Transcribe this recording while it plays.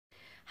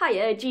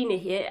Hiya, Gina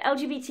here,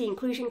 LGBT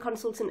inclusion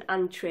consultant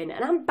and trainer,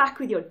 and I'm back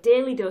with your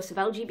daily dose of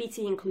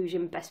LGBT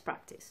inclusion best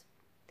practice.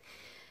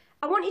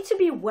 I want you to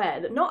be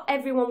aware that not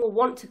everyone will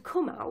want to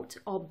come out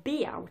or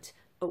be out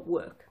at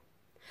work.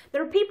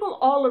 There are people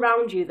all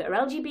around you that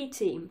are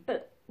LGBT,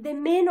 but they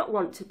may not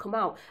want to come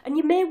out, and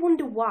you may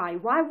wonder why.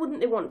 Why wouldn't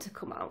they want to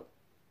come out?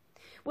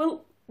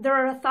 Well, there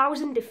are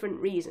 1,000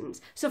 different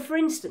reasons. So for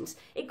instance,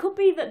 it could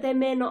be that they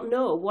may not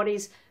know what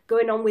is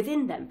going on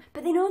within them,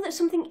 but they know that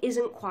something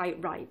isn't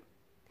quite right.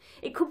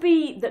 It could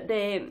be that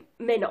they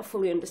may not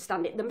fully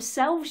understand it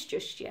themselves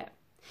just yet.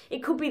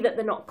 It could be that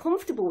they're not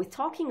comfortable with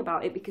talking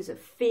about it because of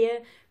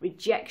fear,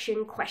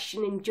 rejection,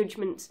 questioning,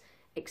 judgments,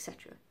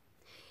 etc.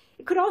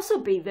 It could also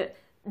be that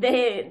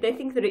they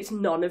think that it's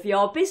none of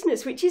your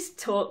business, which is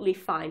totally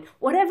fine.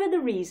 Whatever the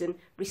reason,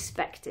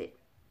 respect it.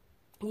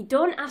 You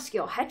don't ask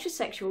your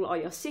heterosexual or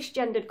your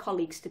cis-gendered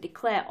colleagues to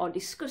declare or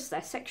discuss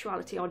their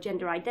sexuality or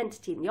gender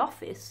identity in the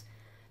office,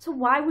 so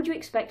why would you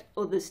expect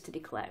others to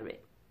declare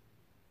it?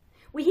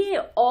 We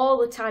hear all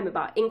the time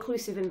about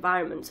inclusive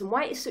environments and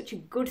why it is such a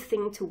good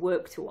thing to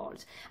work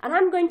towards, and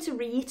I'm going to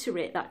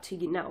reiterate that to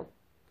you now.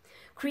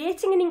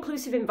 Creating an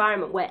inclusive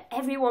environment where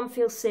everyone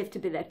feels safe to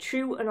be their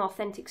true and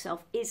authentic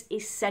self is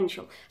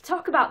essential. I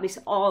talk about this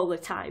all the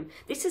time.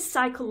 This is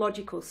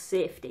psychological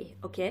safety,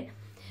 okay?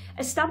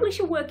 Establish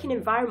a working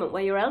environment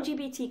where your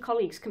LGBT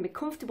colleagues can be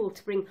comfortable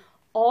to bring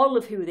all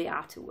of who they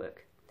are to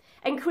work.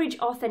 Encourage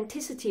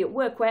authenticity at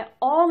work where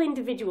all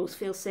individuals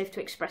feel safe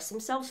to express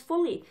themselves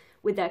fully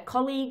with their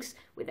colleagues,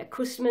 with their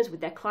customers,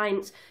 with their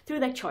clients, through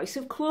their choice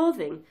of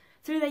clothing,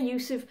 through their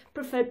use of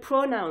preferred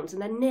pronouns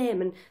and their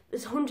name, and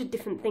there's 100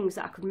 different things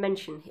that I could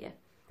mention here.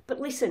 But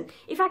listen,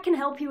 if I can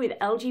help you with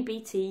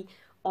LGBT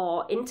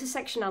or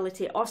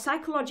intersectionality or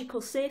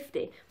psychological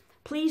safety,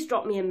 please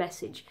drop me a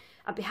message.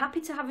 I'd be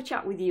happy to have a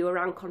chat with you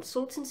around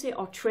consultancy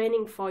or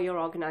training for your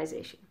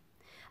organisation.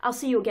 I'll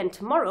see you again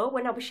tomorrow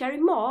when I'll be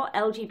sharing more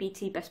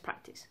LGBT best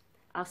practice.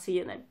 I'll see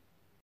you then.